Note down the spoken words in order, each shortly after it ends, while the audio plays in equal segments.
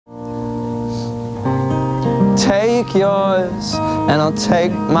take yours and I'll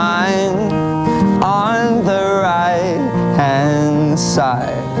take mine. On the right-hand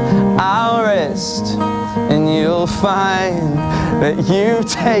side, I'll rest, and you'll find that you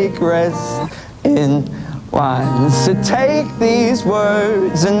take rest in wine. So take these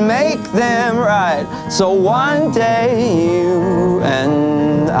words and make them right, so one day you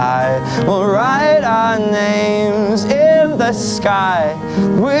and I will write our names in the sky.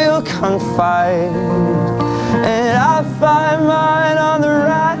 We'll confide, and I'll find mine on the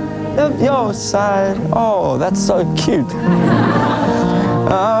right of your side. Oh, that's so cute.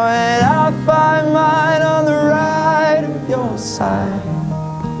 Oh, and I'll find mine on the right of your side.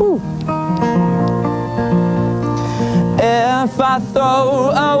 Woo. If I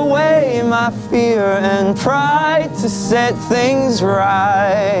throw away my fear and pride to set things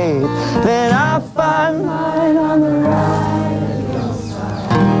right, then I'll find mine on the right of your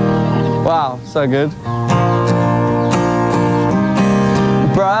side. Wow, so good.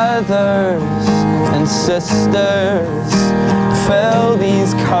 Brothers and sisters, fill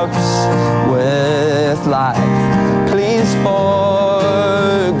these cups with life. Please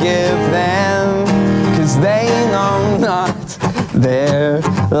forgive them, 'cause they know not their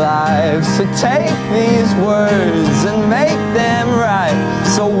lives. So take these words and make them right,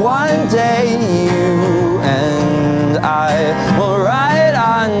 so one day you and I will write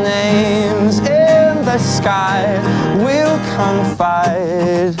our names in the sky. We'll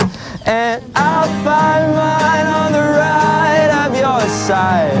confide, and I'll find mine on the right of your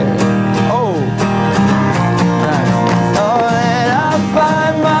side. Oh, nice. Oh, and I'll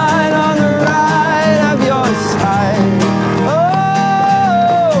find mine on the right of your side.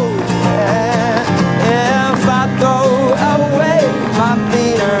 Oh, yeah. If I throw away my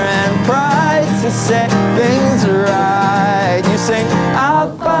fear and pride to set things right, you sing,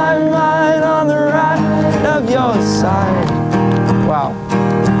 I'll find mine on the right of your side. Wow.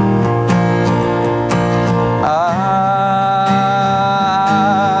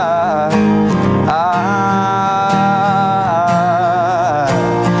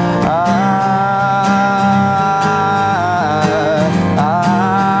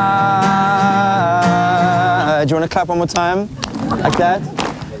 Do you want to clap one more time? Like that?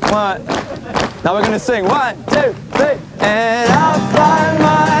 One. Now we're going to sing. 1, 2, 3. And I'll find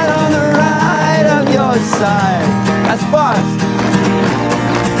mine on the right of your side. That's fast.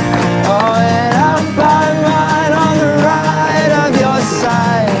 Oh, and I'll find mine on the right of your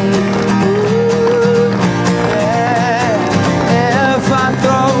side. Ooh, yeah. If I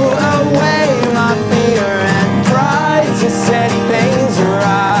throw away my fear and pride to set things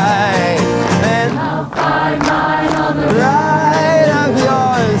right, then I'll find mine on the right of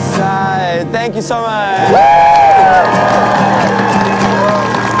your side. Thank you so much.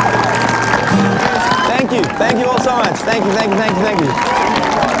 Thank you all so much. Thank you, thank you, thank you, thank you.